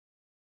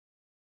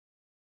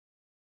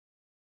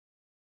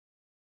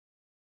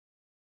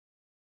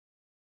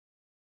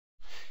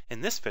In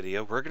this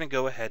video, we're going to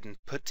go ahead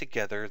and put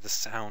together the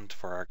sound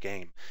for our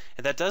game.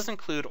 And that does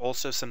include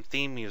also some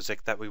theme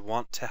music that we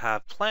want to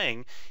have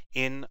playing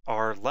in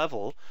our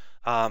level,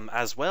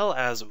 as well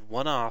as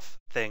one-off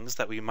things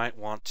that we might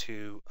want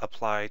to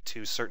apply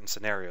to certain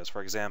scenarios.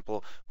 For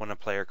example, when a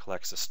player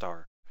collects a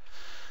star.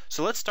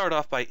 So let's start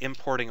off by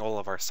importing all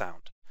of our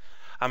sound.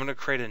 I'm going to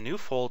create a new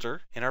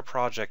folder in our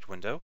project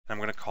window, and I'm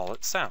going to call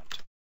it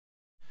sound.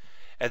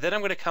 And then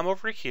I'm going to come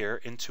over here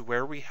into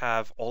where we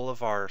have all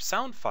of our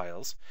sound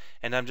files,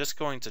 and I'm just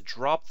going to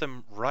drop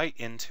them right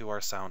into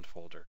our sound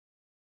folder.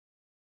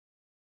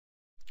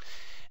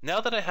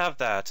 Now that I have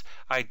that,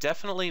 I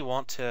definitely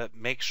want to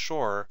make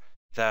sure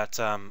that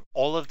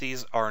all of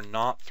these are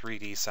not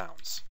 3D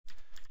sounds.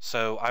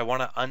 So I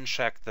want to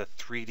uncheck the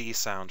 3D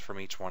sound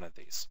from each one of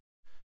these.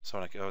 So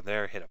when I go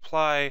there, hit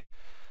apply.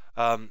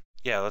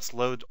 Yeah, let's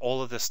load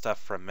all of this stuff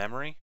from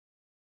memory.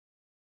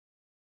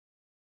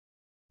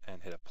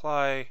 And hit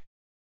apply.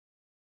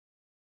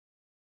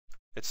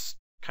 It's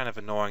kind of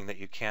annoying that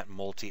you can't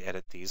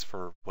multi-edit these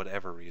for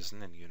whatever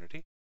reason in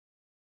Unity.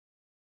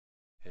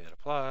 Hit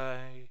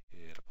apply,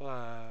 hit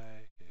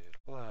apply, hit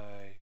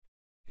apply,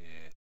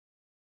 hit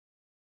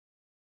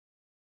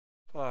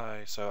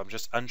apply. So I'm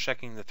just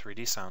unchecking the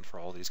 3D sound for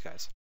all these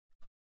guys.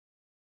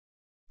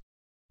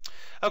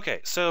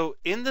 Okay, so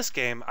in this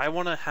game, I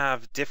want to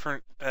have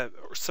different,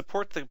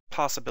 support the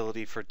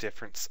possibility for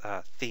different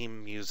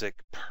theme music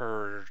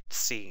per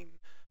scene.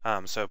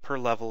 So per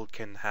level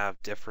can have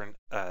different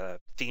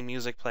theme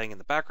music playing in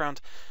the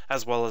background,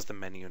 as well as the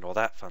menu and all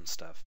that fun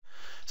stuff.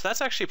 So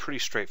that's actually pretty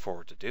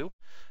straightforward to do.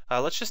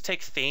 Let's just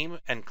take theme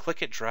and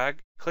click and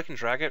drag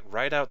it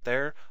right out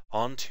there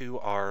onto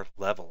our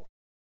level.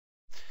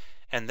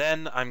 And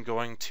then I'm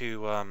going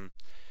to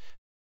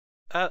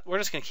we're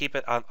just going to keep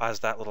it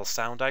as that little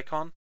sound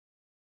icon.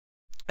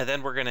 And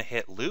then we're going to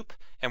hit loop,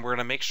 and we're going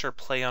to make sure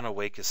play on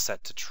awake is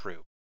set to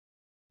true.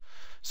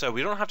 So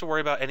we don't have to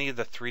worry about any of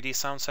the 3D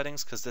sound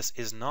settings because this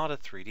is not a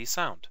 3D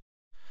sound.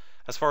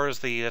 As far as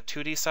the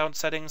 2D sound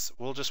settings,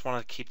 we'll just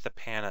want to keep the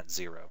pan at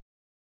 0.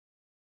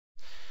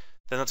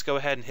 Then let's go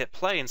ahead and hit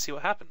play and see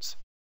what happens.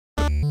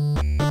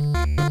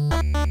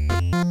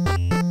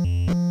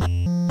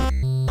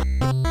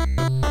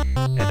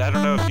 And I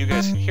don't know if you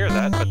guys can hear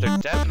that, but there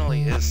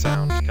definitely is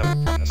sound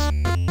coming from this.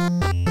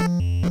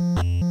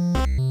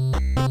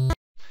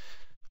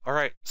 All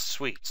right,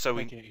 sweet. So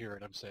I can't hear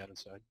it. I'm sad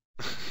inside.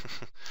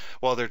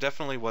 Well, there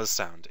definitely was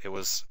sound. It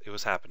was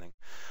happening.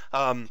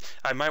 I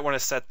might want to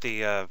set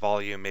the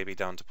volume maybe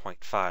down to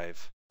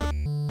 0.5.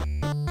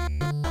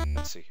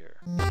 Let's see here.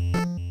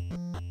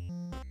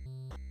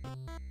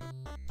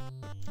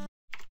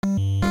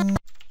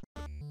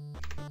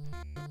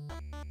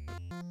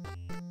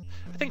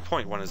 I think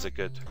 0.1 is a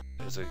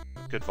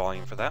good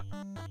volume for that.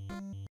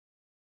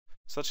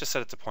 So let's just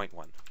set it to 0.1.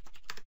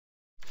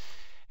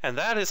 And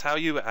that is how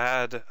you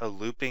add a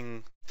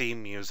looping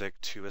theme music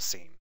to a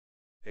scene.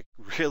 It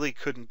really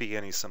couldn't be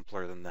any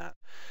simpler than that.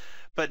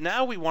 But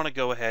now we want to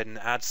go ahead and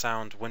add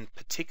sound when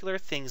particular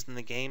things in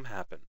the game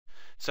happen.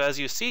 So as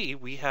you see,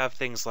 we have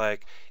things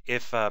like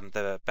if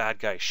the bad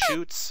guy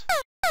shoots,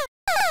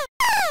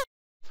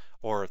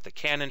 or if the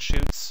cannon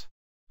shoots,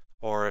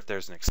 or if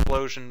there's an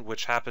explosion,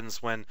 which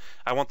happens when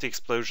I want the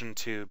explosion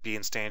to be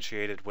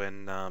instantiated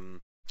when,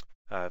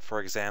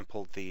 for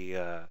example,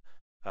 the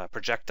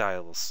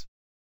projectiles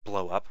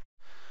blow up.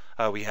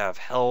 We have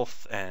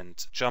health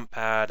and jump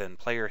pad and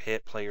player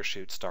hit, player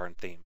shoot, star, and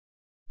theme.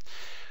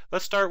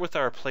 Let's start with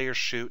our player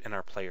shoot and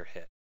our player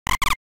hit.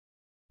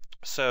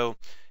 So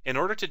in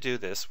order to do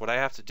this, what I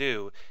have to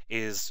do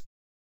is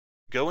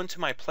go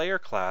into my player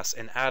class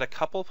and add a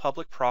couple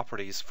public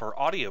properties for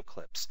audio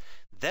clips.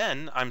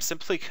 Then I'm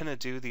simply going to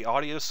do the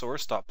audio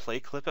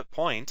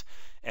source.playClipAtPoint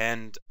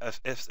and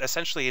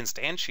essentially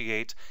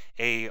instantiate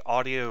a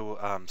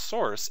audio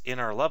source in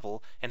our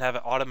level and have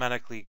it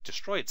automatically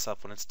destroy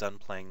itself when it's done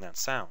playing that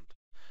sound.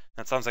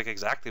 That sounds like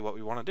exactly what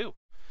we want to do.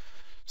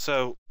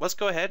 So let's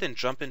go ahead and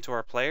jump into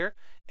our player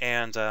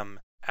and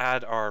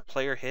add our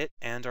player hit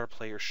and our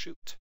player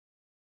shoot.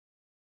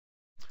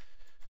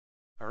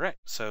 All right,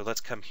 so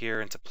let's come here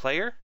into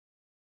player.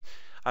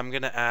 I'm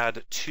going to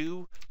add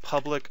 2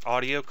 public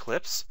audio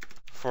clips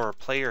for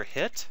player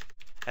hit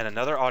and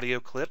another audio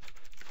clip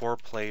for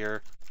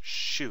player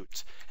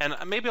shoot. And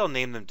maybe I'll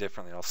name them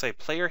differently. I'll say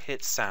player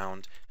hit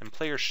sound and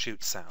player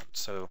shoot sound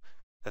so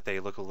that they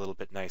look a little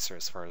bit nicer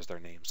as far as their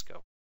names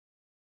go.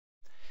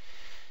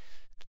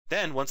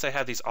 Then once I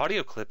have these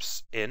audio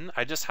clips in,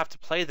 I just have to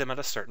play them at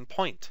a certain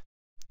point.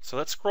 So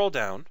let's scroll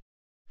down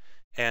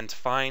and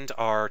find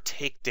our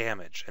take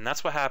damage. And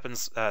that's what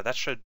happens, that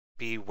should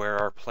be where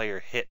our player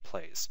hit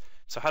plays.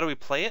 So how do we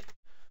play it?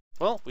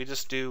 Well, we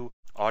just do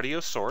audio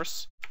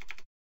source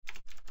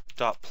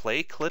dot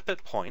play clip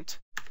at point,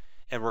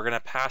 and we're going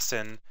to pass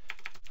in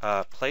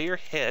player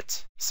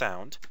hit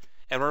sound,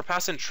 and we're going to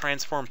pass in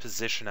transform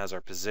position as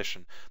our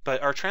position.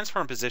 But our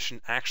transform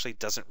position actually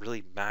doesn't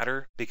really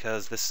matter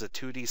because this is a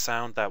 2D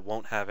sound that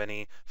won't have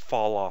any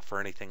fall off or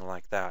anything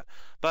like that.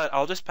 But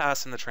I'll just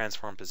pass in the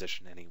transform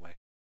position anyway.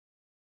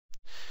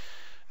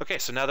 Okay,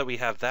 so now that we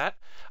have that,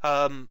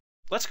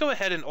 let's go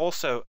ahead and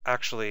also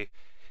actually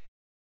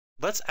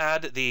let's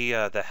add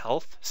the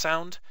health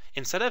sound.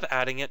 Instead of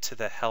adding it to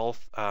the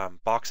health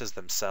boxes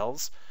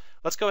themselves,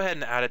 let's go ahead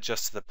and add it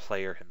just to the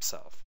player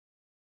himself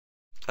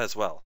as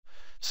well.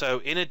 So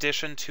in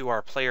addition to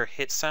our player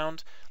hit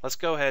sound, let's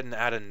go ahead and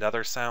add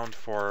another sound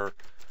for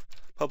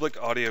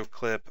public audio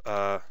clip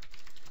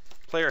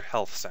player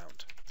health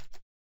sound.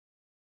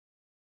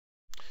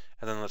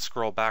 And then let's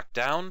scroll back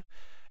down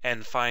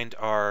and find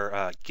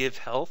our give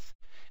health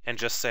and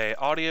just say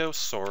audio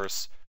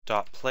source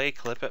dot play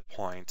clip at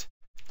point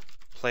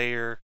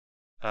player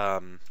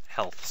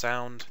health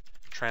sound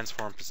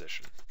transform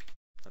position.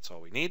 That's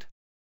all we need.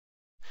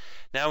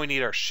 Now we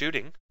need our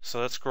shooting,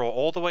 so let's scroll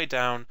all the way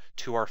down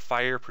to our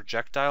fire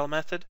projectile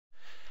method.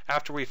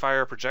 After we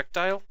fire a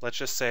projectile, let's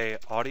just say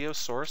audio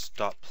source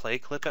dot play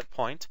clip at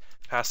point,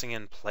 passing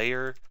in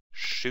player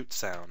shoot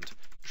sound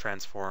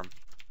transform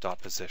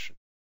dot position.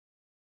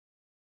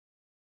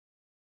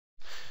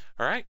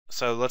 Alright,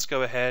 so let's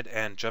go ahead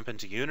and jump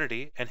into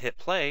Unity and hit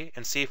play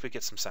and see if we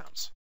get some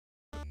sounds.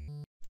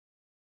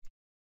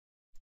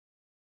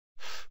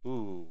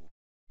 Ooh.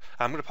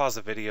 I'm going to pause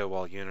the video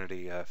while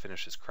Unity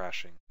finishes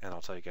crashing, and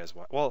I'll tell you guys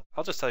why. Well,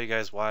 I'll just tell you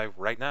guys why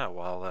right now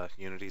while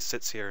Unity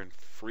sits here and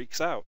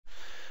freaks out.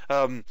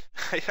 I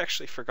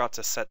actually forgot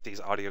to set these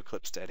audio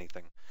clips to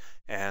anything,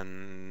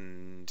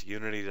 and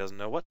Unity doesn't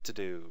know what to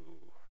do,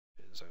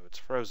 so it's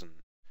frozen.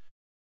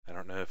 I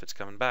don't know if it's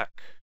coming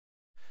back.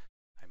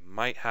 I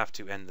might have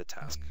to end the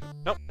task.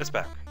 Nope, it's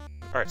back.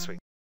 Alright, sweet.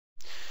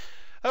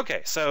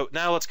 Okay, so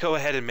now let's go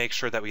ahead and make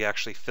sure that we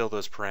actually fill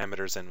those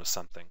parameters in with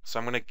something. So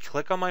I'm going to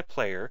click on my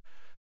player,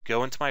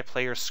 go into my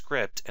player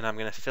script, and I'm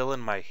going to fill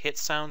in my hit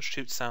sound,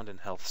 shoot sound,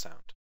 and health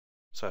sound.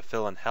 So I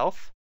fill in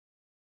health,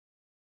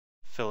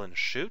 fill in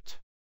shoot,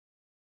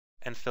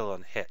 and fill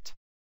in hit.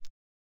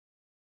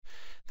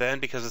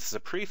 Then, because this is a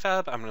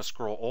prefab, I'm going to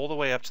scroll all the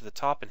way up to the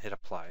top and hit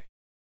apply.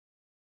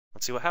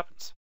 Let's see what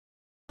happens.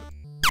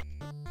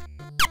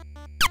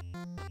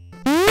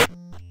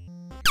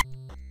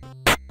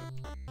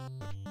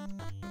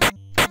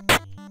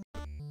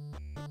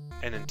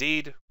 And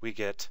indeed, we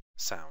get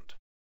sound.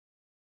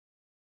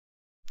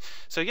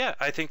 So yeah,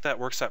 I think that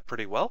works out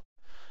pretty well.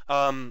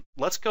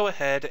 Let's go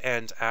ahead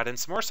and add in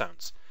some more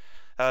sounds.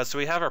 So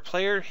we have our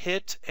player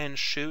hit and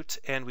shoot,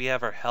 and we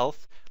have our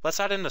health.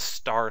 Let's add in a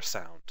star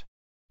sound.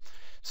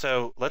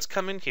 So let's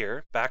come in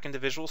here, back into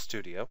Visual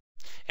Studio,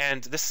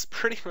 and this is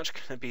pretty much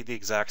going to be the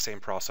exact same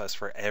process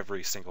for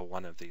every single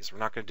one of these. We're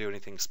not going to do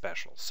anything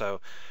special. So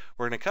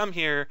we're going to come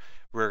here,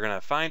 we're going to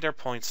find our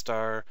point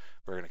star,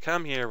 we're going to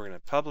come here, we're going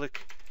to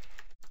public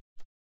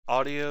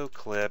audio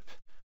clip,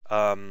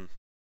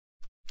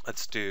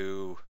 let's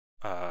do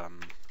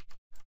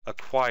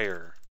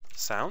acquire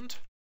sound.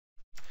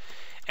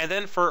 And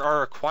then for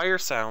our acquire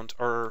sound,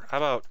 or how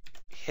about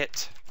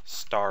hit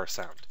star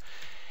sound?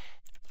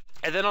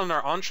 And then on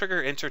our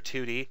on-trigger enter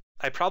 2D,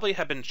 I probably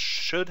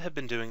should have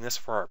been doing this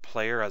for our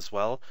player as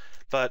well,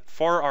 but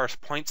for our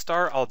point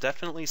star, I'll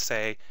definitely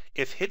say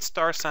if hit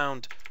star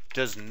sound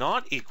does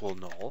not equal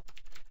null,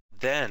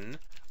 then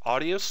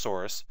audio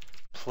source,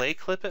 play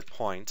clip at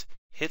point,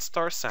 hit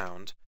star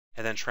sound,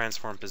 and then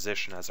transform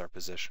position as our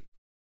position.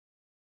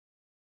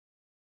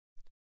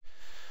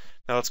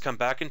 Now let's come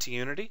back into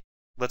Unity.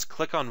 Let's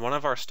click on one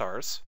of our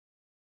stars,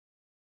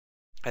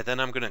 and then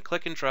I'm going to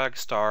click and drag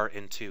star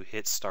into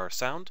hit star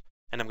sound,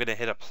 and I'm going to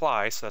hit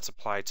apply, so that's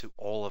applied to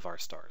all of our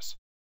stars.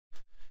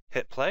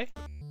 Hit play.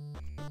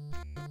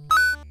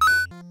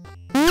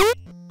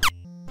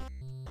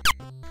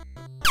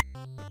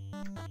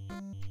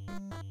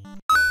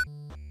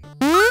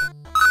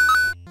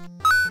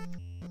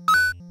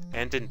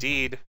 And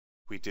indeed,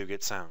 we do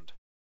get sound.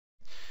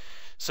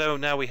 So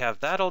now we have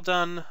that all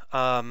done.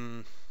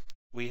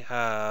 We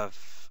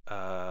have,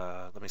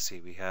 let me see,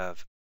 we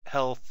have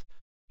health,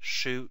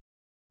 shoot,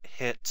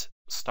 hit,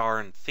 star,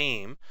 and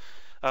theme.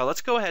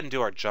 Let's go ahead and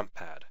do our jump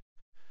pad.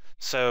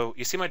 So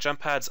you see my jump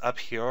pad's up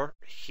here.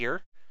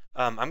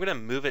 I'm going to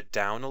move it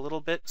down a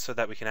little bit so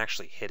that we can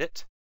actually hit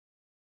it.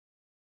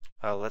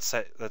 Let's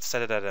set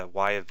it at a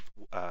Y of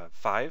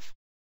 5.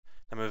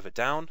 I move it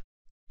down.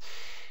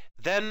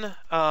 Then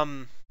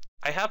I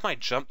have my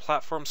jump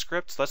platform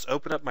script. Let's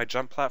open up my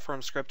jump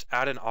platform script,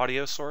 add an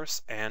audio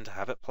source, and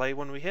have it play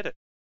when we hit it.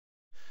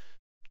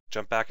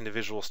 Jump back into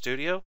Visual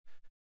Studio,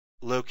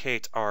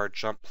 locate our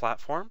jump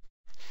platform,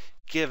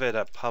 give it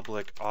a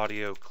public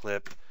audio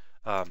clip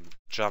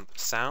jump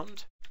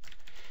sound,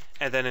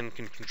 and then in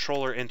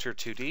controller enter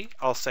 2D,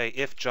 I'll say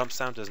if jump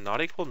sound does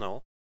not equal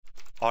null,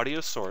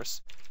 audio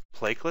source,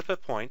 play clip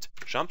at point,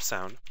 jump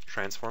sound,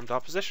 transform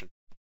dot position.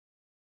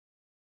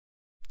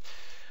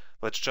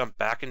 Let's jump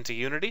back into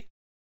Unity.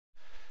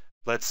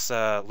 Let's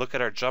look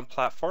at our jump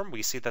platform.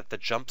 We see that the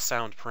jump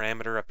sound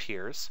parameter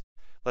appears.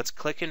 Let's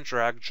click and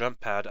drag jump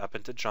pad up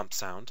into jump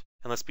sound,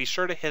 and let's be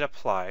sure to hit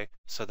apply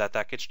so that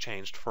that gets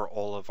changed for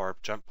all of our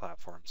jump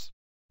platforms.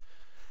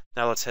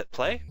 Now let's hit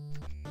play.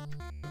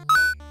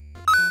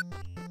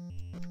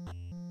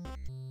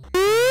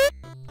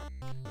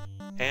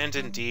 And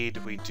indeed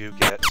we do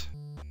get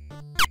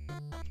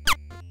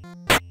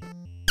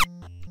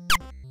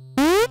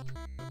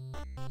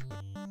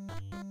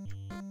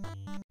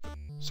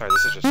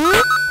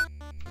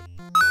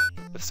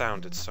with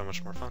sound, it's so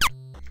much more fun.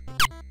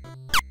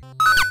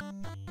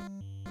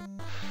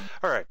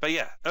 Alright, but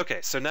yeah, okay,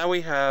 so now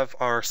we have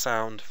our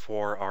sound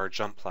for our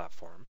jump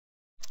platform.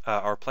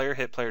 Our player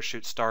hit, player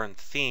shoot, star, and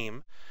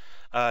theme.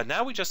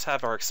 Now we just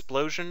have our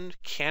explosion,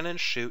 cannon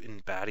shoot,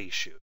 and baddie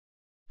shoot.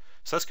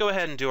 So let's go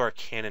ahead and do our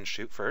cannon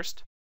shoot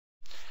first.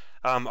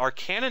 Our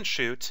cannon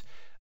shoot,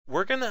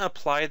 we're going to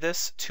apply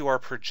this to our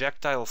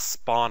projectile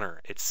spawner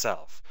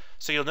itself.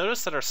 So you'll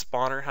notice that our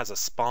spawner has a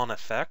spawn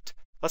effect.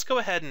 Let's go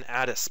ahead and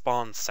add a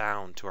spawn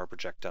sound to our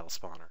projectile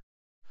spawner.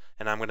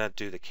 And I'm going to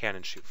do the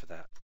cannon shoot for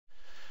that.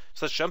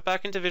 So let's jump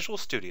back into Visual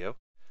Studio.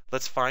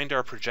 Let's find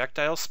our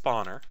projectile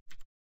spawner.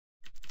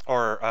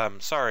 Or,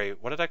 sorry,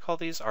 what did I call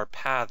these? Our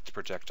pathed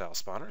projectile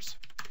spawners.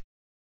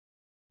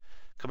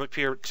 Come up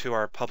here to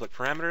our public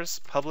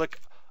parameters, public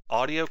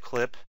audio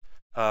clip,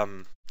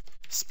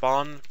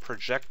 spawn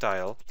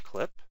projectile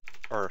clip,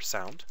 or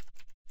sound.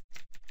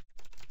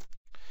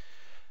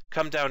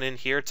 Come down in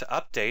here to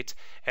update,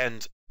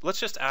 and let's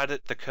just add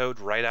the code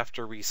right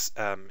after we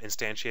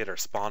instantiate our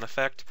spawn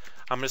effect.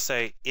 I'm going to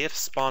say if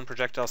spawn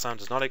projectile sound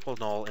does not equal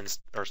null,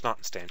 or is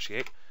not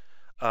instantiate,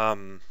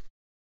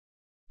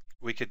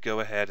 we could go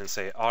ahead and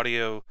say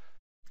audio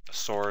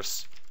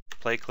source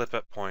play clip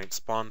at point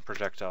spawn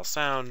projectile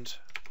sound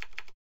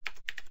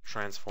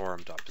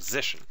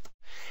transform.position.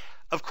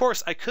 Of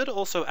course, I could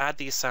also add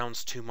these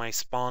sounds to my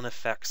spawn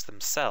effects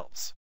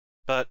themselves,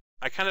 but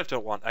I kind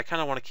of want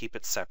to keep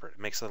it separate. It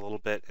makes it a little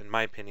bit, in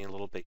my opinion, a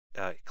little bit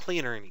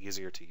cleaner and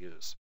easier to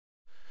use.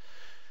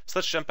 So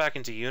let's jump back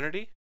into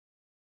Unity,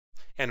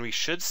 and we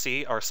should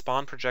see our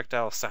spawn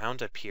projectile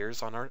sound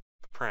appears on our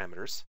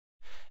parameters.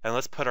 And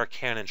let's put our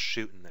cannon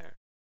shoot in there.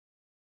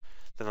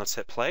 Then let's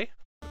hit play.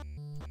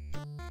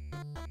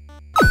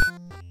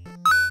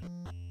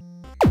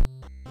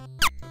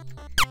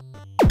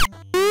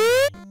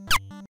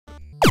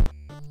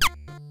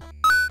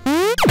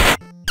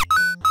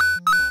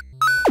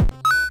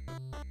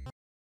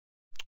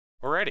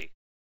 Alrighty,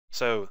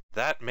 so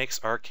that makes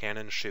our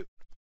cannon shoot,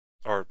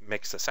 or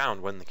makes a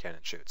sound when the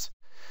cannon shoots.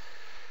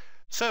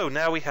 So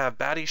now we have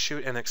baddie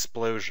shoot and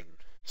explosion.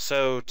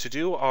 So to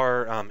do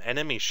our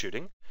enemy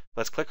shooting,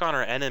 let's click on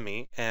our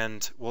enemy,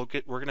 and we're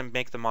going to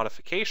make the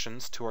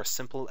modifications to our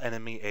simple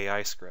enemy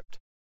AI script.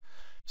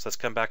 So let's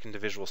come back into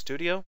Visual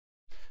Studio.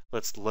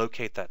 Let's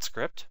locate that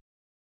script,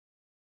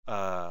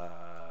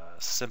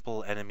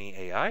 simple enemy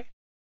AI,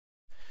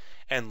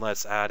 and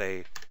let's add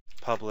a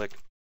public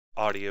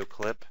audio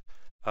clip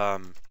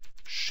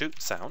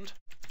shoot sound.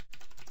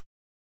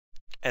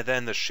 And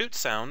then the shoot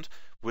sound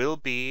will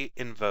be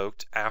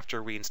invoked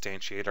after we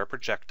instantiate our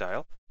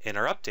projectile in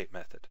our update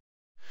method.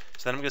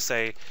 So then I'm going to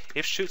say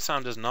if shoot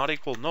sound does not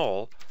equal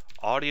null,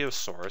 audio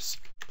source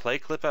play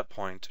clip at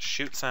point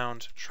shoot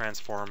sound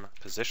transform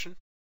position.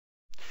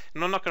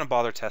 And I'm not going to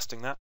bother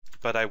testing that,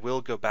 but I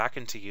will go back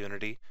into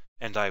Unity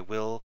and I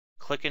will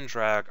click and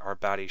drag our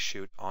baddie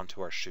shoot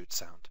onto our shoot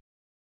sound.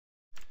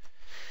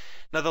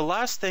 Now the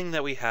last thing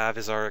that we have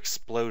is our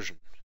explosion.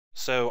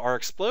 So our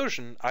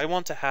explosion I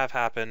want to have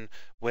happen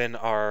when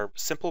our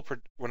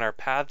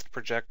pathed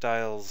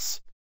projectiles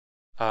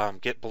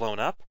get blown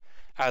up,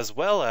 as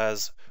well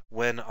as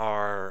when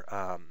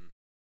our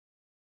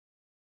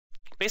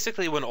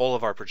basically when all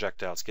of our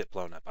projectiles get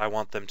blown up. I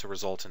want them to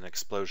result in an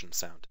explosion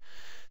sound.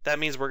 That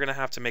means we're going to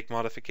have to make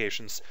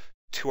modifications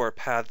to our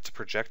pathed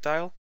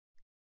projectile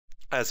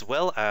as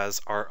well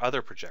as our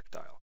other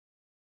projectile.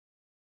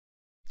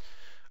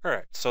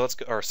 Alright, so let's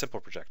go our simple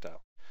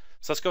projectile.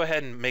 So let's go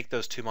ahead and make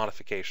those two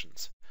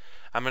modifications.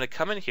 I'm going to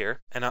come in here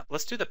and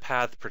let's do the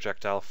pathed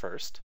projectile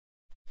first.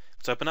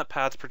 Let's open up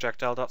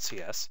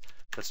pathedprojectile.cs.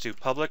 Let's do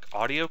public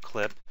audio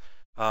clip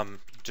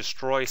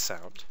destroy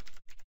sound.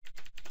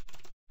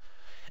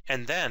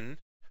 And then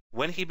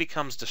when he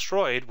becomes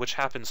destroyed, which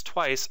happens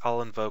twice,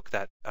 I'll invoke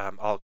that,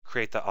 I'll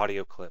create the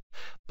audio clip.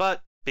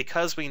 But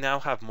because we now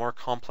have more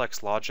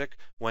complex logic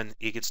when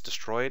he gets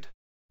destroyed,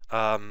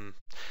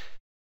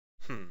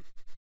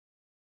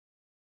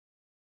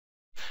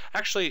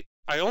 actually,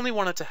 I only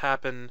want it to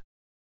happen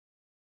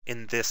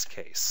in this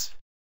case.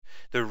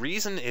 The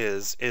reason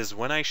is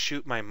when I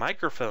shoot my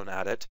microphone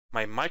at it,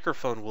 my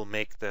microphone will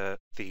make the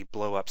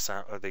blow up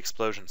sound or the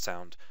explosion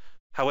sound.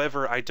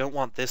 However, I don't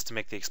want this to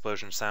make the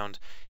explosion sound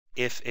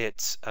if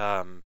it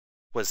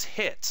was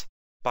hit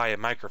by a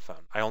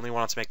microphone. I only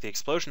want it to make the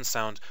explosion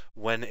sound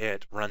when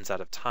it runs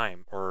out of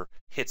time or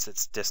hits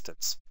its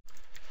distance.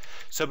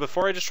 So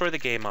before I destroy the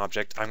game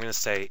object, I'm going to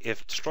say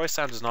if destroy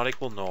sound does not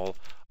equal null,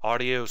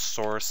 audio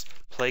source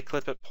play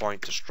clip at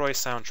point destroy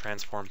sound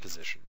transform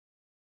position.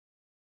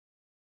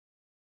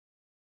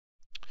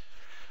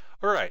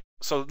 Alright,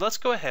 so let's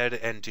go ahead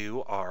and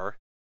do our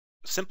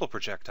simple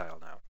projectile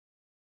now.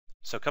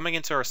 So coming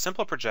into our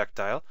simple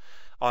projectile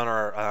on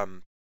our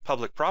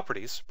public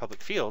properties,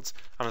 public fields,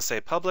 I'm going to say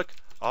public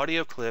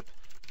audio clip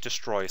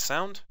destroy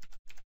sound.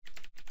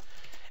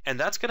 And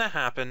that's going to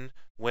happen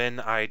when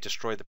I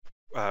destroy the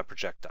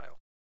projectile.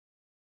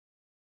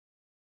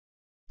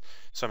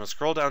 So I'm going to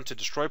scroll down to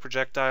destroy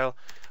projectile.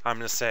 I'm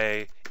going to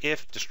say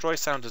if destroy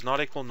sound does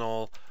not equal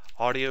null,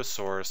 audio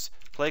source,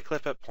 play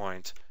clip at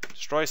point,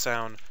 destroy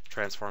sound,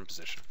 transform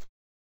position.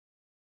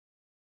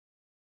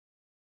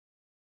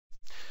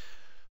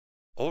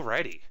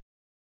 Alrighty.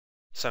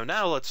 So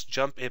now let's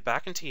jump it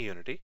back into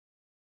Unity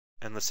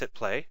and let's hit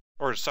play.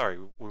 Or sorry,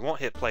 we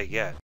won't hit play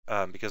yet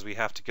because we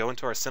have to go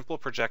into our simple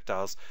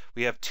projectiles.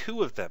 We have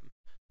 2 of them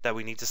that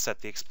we need to set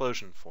the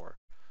explosion for.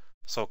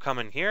 So come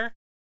in here,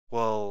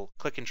 we'll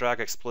click and drag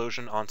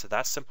explosion onto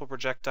that simple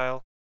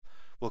projectile.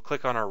 We'll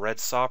click on our red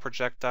saw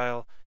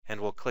projectile and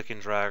we'll click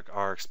and drag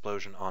our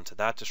explosion onto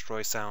that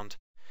destroy sound.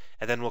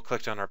 And then we'll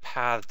click on our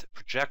pathed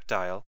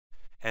projectile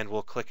and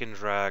we'll click and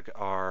drag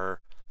our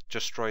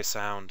destroy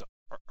sound,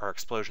 our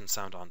explosion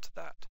sound onto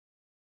that.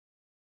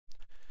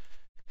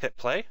 Hit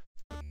play.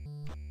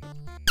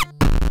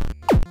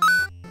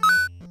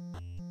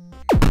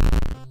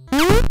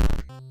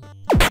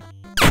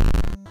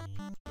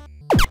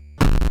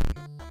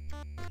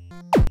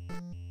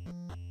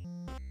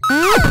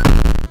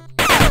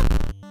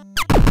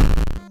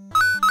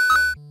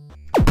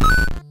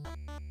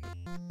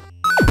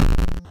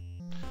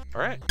 All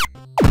right.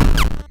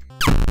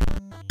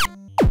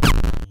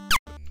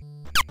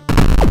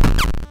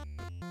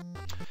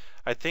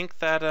 I think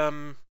that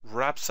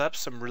wraps up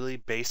some really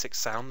basic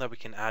sound that we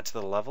can add to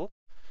the level.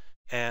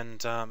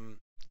 And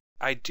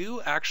I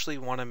do actually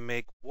want to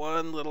make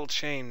one little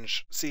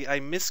change. See, I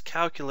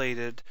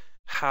miscalculated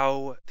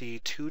how the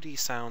 2D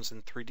sounds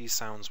and 3D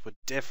sounds would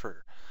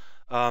differ.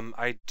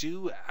 I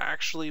do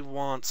actually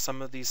want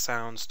some of these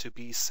sounds to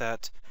be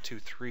set to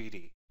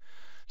 3D.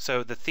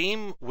 So the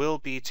theme will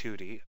be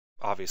 2D,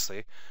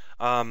 obviously.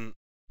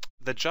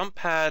 The jump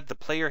pad, the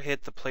player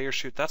hit, the player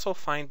shoot, that's all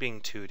fine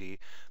being 2D,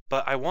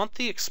 but I want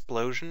the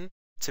explosion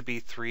to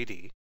be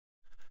 3D.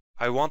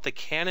 I want the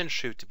cannon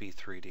shoot to be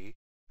 3D.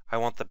 I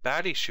want the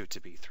baddie shoot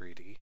to be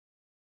 3D.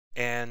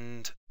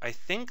 And I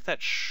think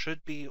that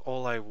should be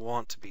all I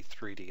want to be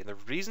 3D. And the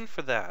reason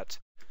for that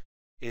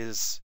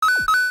is...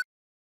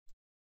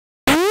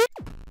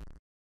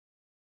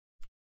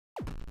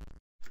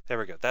 There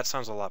we go. That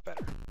sounds a lot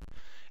better.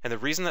 And the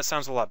reason that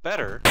sounds a lot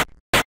better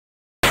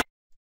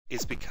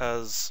is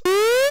because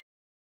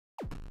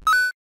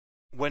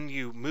when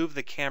you move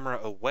the camera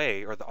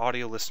away or the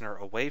audio listener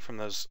away from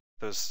those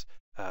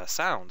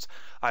sounds,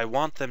 I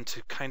want them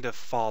to kind of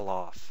fall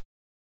off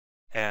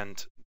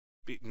and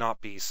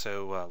not be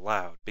so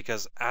loud,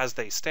 because as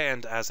they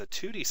stand as a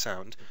 2D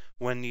sound,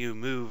 when you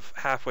move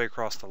halfway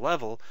across the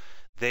level,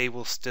 they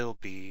will still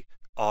be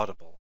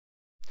audible.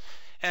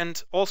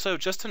 And also,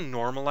 just to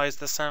normalize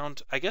the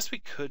sound, I guess we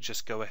could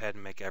just go ahead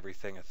and make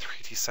everything a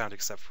 3D sound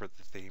except for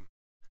the theme.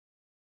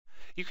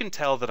 You can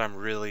tell that I'm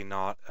really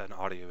not an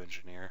audio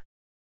engineer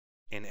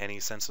in any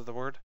sense of the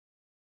word.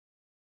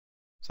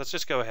 So let's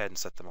just go ahead and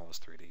set them all as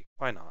 3D.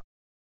 Why not?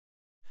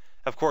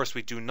 Of course,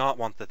 we do not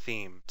want the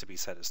theme to be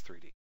set as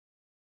 3D.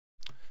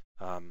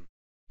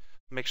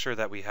 Make sure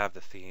that we have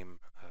the theme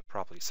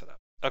properly set up.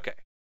 Okay.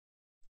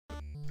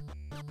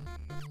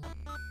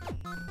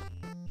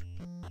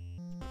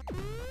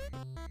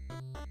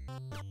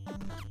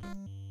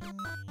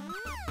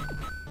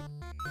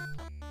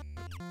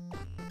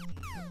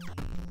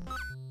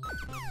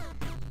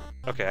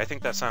 Okay, I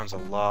think that sounds a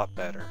lot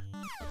better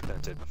than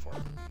it did before.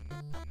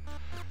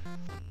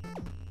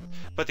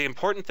 But the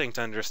important thing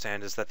to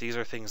understand is that these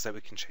are things that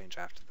we can change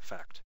after the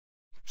fact.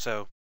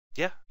 So,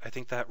 yeah, I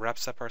think that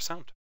wraps up our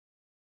sound.